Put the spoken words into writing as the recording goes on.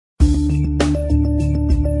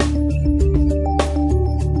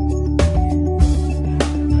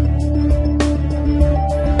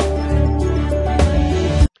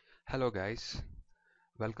guys,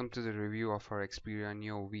 welcome to the review of our Xperia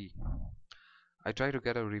Neo V. I tried to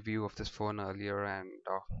get a review of this phone earlier and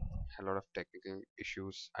a lot of technical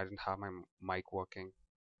issues. I didn't have my mic working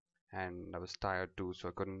and I was tired too, so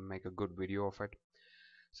I couldn't make a good video of it.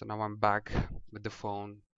 So now I'm back with the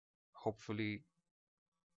phone. Hopefully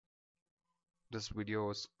this video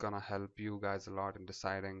is gonna help you guys a lot in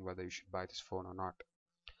deciding whether you should buy this phone or not.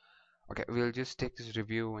 Okay, we'll just take this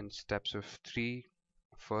review in steps of 3.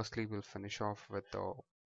 Firstly, we'll finish off with the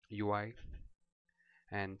UI,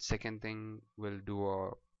 and second thing we'll do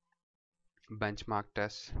a benchmark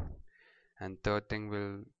test, and third thing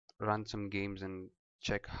we'll run some games and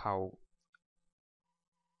check how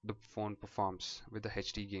the phone performs with the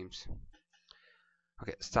HD games.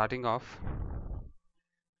 Okay, starting off,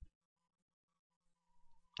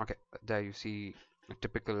 okay, there you see a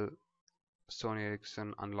typical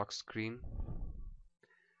Sonyericsson unlock screen.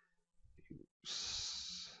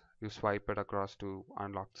 You swipe it across to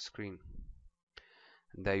unlock the screen,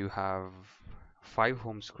 and there you have 5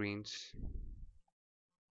 home screens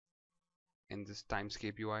in this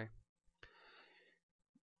TImescape UI,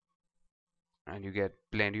 and you get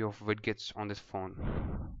plenty of widgets on this phone.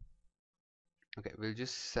 Okay, we'll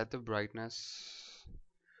just set the brightness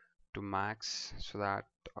to max so that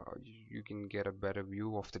you can get a better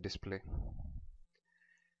view of the display.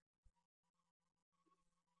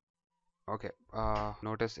 Okay,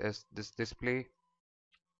 notice as this display,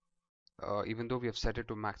 even though we have set it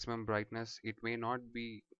to maximum brightness, it may not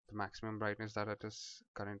be the maximum brightness that it is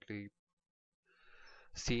currently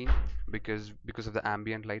seen because of the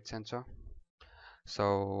ambient light sensor.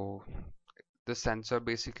 So the sensor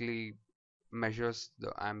basically measures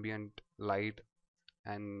the ambient light,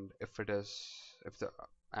 and if the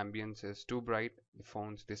ambience is too bright, the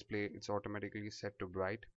phone's display it's automatically set to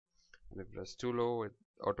bright, and if it's too low,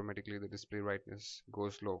 automatically the display brightness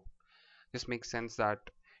goes low. This makes sense that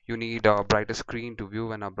you need a brighter screen to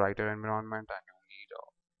view in a brighter environment, and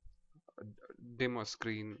you need a dimmer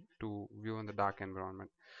screen to view in the dark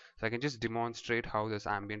environment. So I can just demonstrate how this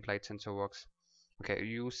ambient light sensor works. Okay,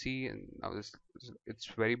 you see now this it's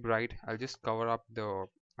very bright. I'll just cover up the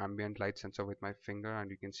ambient light sensor with my finger,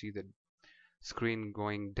 and you can see the screen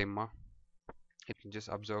going dimmer. You can just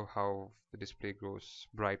observe how the display grows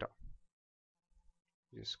brighter.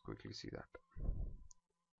 Just quickly see that,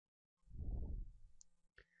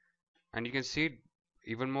 and you can see it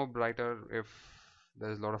even more brighter if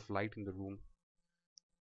there's a lot of light in the room.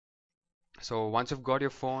 So once you've got your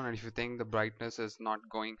phone, and if you think the brightness is not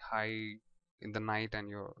going high in the night,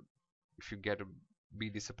 and if you get to be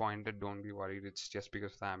disappointed, don't be worried. It's just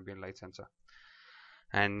because of the ambient light sensor.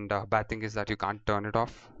 And bad thing is that you can't turn it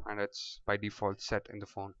off, and it's by default set in the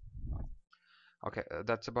phone. Okay,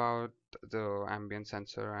 that's about the ambient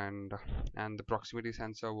sensor, and the proximity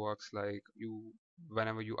sensor works like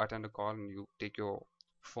whenever you attend a call and you take your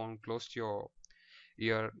phone close to your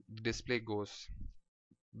ear, the display goes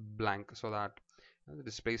blank so that the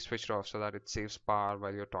display is switched off so that it saves power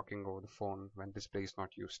while you're talking over the phone when display is not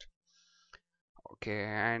used. Okay,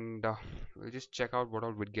 and we'll just check out what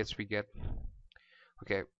all widgets we get.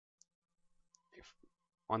 Okay, if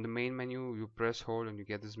on the main menu you press hold and you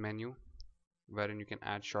get this menu wherein you can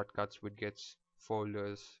add shortcuts, widgets,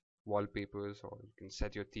 folders, wallpapers, or you can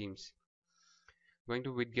set your themes. Going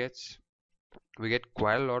to widgets, we get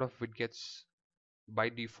quite a lot of widgets by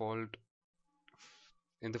default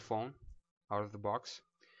in the phone out of the box,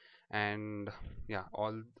 and yeah,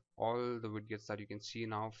 all the widgets that you can see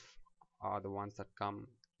now are the ones that come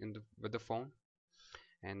with the phone.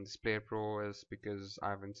 And Display Pro is because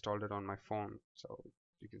I've installed it on my phone, so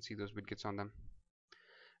you can see those widgets on them.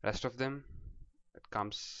 Rest of them, it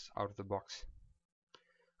comes out of the box.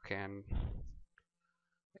 Okay, and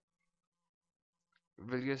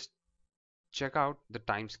we'll just check out the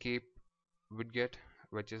TImescape widget,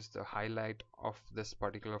 which is the highlight of this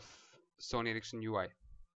particular Sonyericsson UI.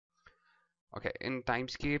 Okay, in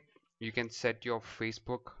TImescape you can set your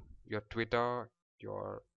Facebook, your Twitter,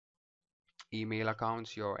 your email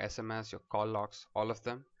accounts, your SMS, your call logs, all of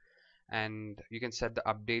them, and you can set the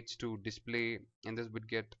updates to display in this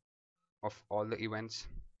widget of all the events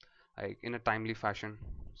like in a timely fashion.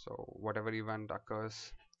 So whatever event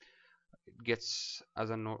occurs, it gets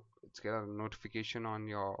as a notification on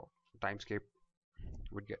your TImescape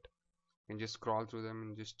widget. You can just scroll through them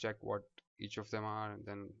and just check what each of them are, and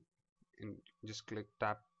then just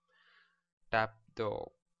tap the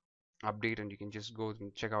update, and you can just go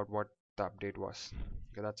and check out what the update was.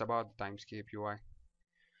 Okay, that's about the TImescape UI.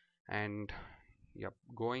 And yep,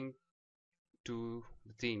 going to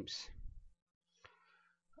the themes,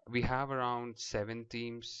 we have around 7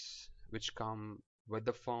 themes which come with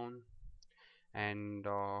the phone. and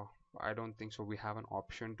I don't think so we have an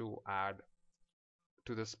option to add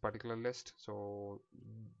to this particular list. So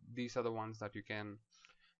these are the ones that you can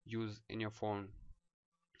use in your phone.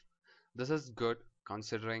 This is good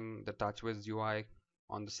considering the TouchWiz UI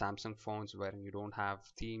on the Samsung phones, where you don't have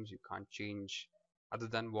themes, you can't change other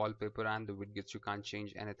than wallpaper and the widgets, you can't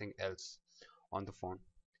change anything else on the phone.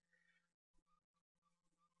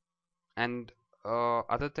 And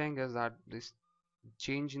other thing is that this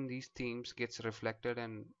change in these themes gets reflected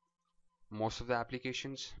in most of the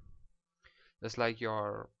applications. Just like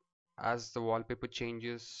your, as the wallpaper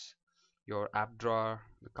changes, your app drawer,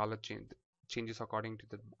 the color changes according to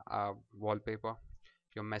the wallpaper.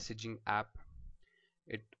 Your messaging app,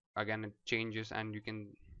 it again it changes, and you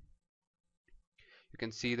can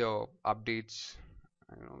see the updates.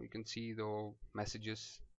 You can see the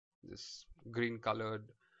messages, this green colored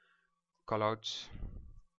callouts.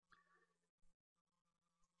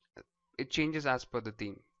 It changes as per the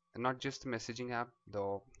theme, not just the messaging app,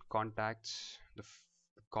 the contacts, the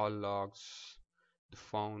call logs, the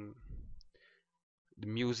phone, the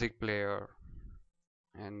music player,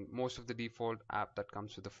 and most of the default app that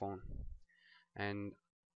comes with the phone. And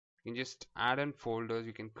you can just add in folders,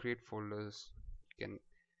 you can create folders, you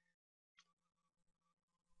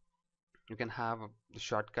can have the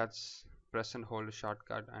shortcuts, press and hold a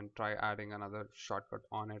shortcut and try adding another shortcut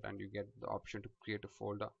on it, and you get the option to create a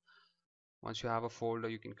folder. Once you have a folder,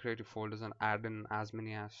 you can create your folders and add in as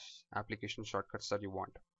many as application shortcuts that you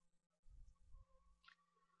want.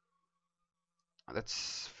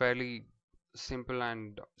 That's fairly simple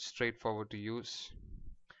and straightforward to use.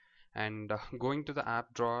 And going to the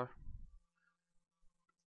app drawer,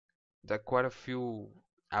 there are quite a few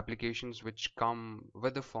applications which come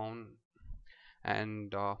with the phone,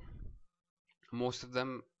 and most of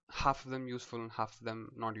them, half of them useful and half of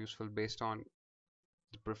them not useful based on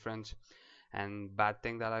the preference. And bad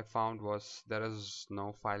thing that I found was there is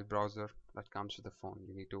no file browser that comes with the phone.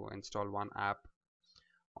 You need to install one app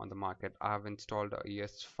on the market. I have installed a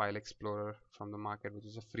ES File Explorer from the market, which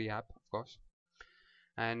is a free app, of course.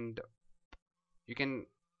 And you can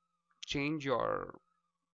change the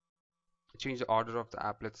order of the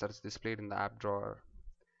applets that is displayed in the app drawer.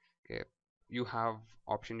 Okay, you have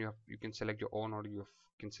option. You can select your own order. You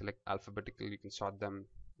can select alphabetical. You can sort them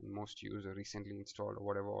in most used or recently installed or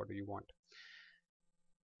whatever order you want.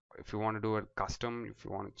 If you want to do a custom, if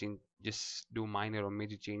you want to change, just do minor or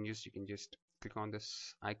major changes, you can just click on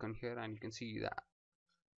this icon here, and you can see that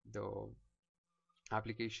the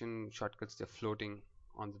application shortcuts, they're floating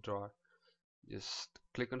on the drawer. Just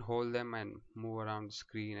click and hold them and move around the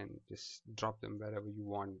screen and just drop them wherever you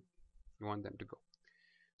want them to go.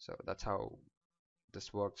 So that's how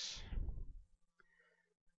this works.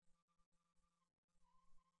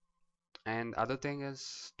 And other thing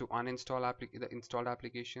is to uninstall the installed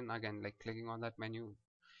application. Again, like clicking on that menu,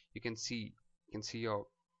 you can see your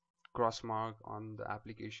cross mark on the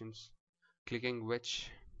applications, clicking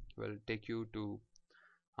which will take you to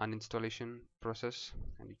uninstallation process,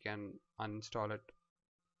 and you can uninstall it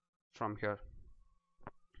from here.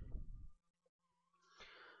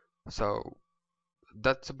 So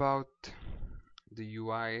that's about the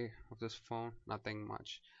UI of this phone. Nothing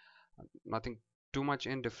too much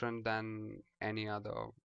indifferent than any other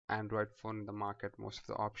Android phone in the market. Most of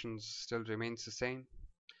the options still remains the same.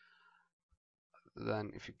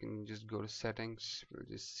 Then if you can just go to settings, we'll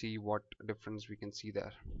just see what difference we can see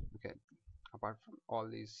there. Okay, apart from all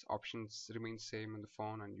these options remain same in the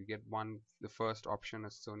phone, and you get the first option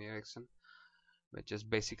is Sonyericsson, which is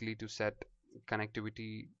basically to set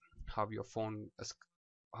connectivity, how your phone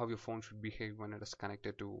should behave when it is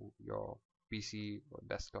connected to your PC or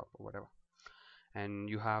desktop or whatever. And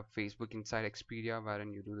you have Facebook inside Xperia,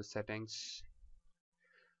 wherein you do the settings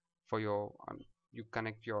for your you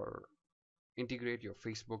integrate your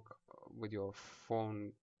Facebook with your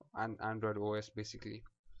phone and Android OS basically,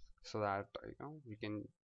 so that you can.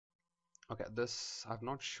 Okay, this I've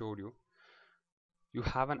not showed you. You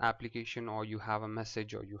have an application, or you have a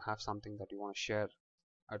message, or you have something that you want to share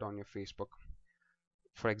it on your Facebook.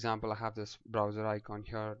 For example, I have this browser icon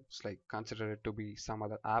here. It's like, consider it to be some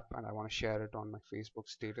other app, and I want to share it on my Facebook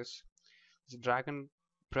status. Just drag and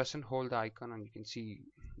press and hold the icon, and you can see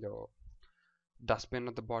the dustbin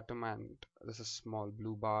at the bottom, and there's a small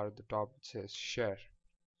blue bar at the top that says share.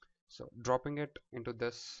 So dropping it into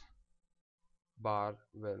this bar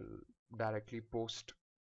will directly post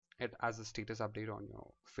it as a status update on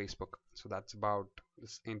your Facebook. So that's about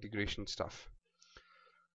this integration stuff.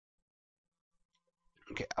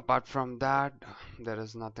 Okay, apart from that, there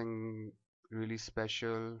is nothing really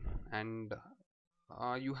special. And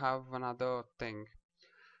you have another thing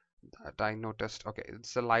that I noticed. Okay,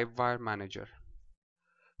 it's the Livewire Manager.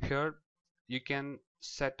 Here you can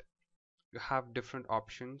set, you have different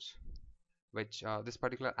options which this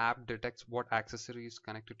particular app detects what accessory is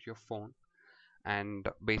connected to your phone, and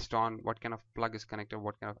based on what kind of plug is connected,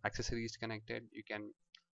 what kind of accessory is connected, you can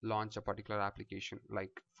launch a particular application.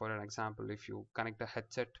 Like for an example, if you connect a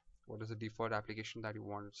headset, what is the default application that you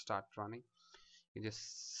want to start running? You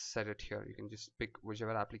just set it here. You can just pick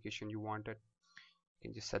whichever application you wanted. You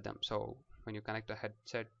can just set them. So when you connect a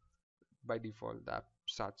headset, by default the app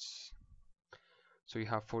starts. So you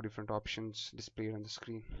have 4 different options displayed on the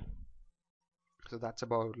screen. So that's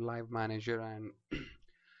about Live Manager, and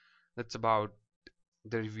that's about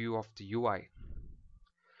the review of the UI.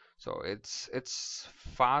 So it's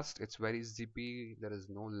fast, it's very zippy, there is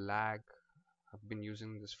no lag. I've been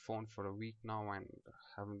using this phone for a week now and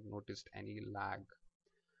haven't noticed any lag.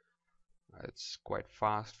 It's quite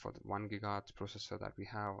fast for the 1 gigahertz processor that we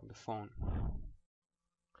have on the phone.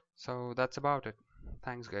 So that's about it.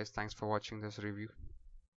 Thanks guys, thanks for watching this review.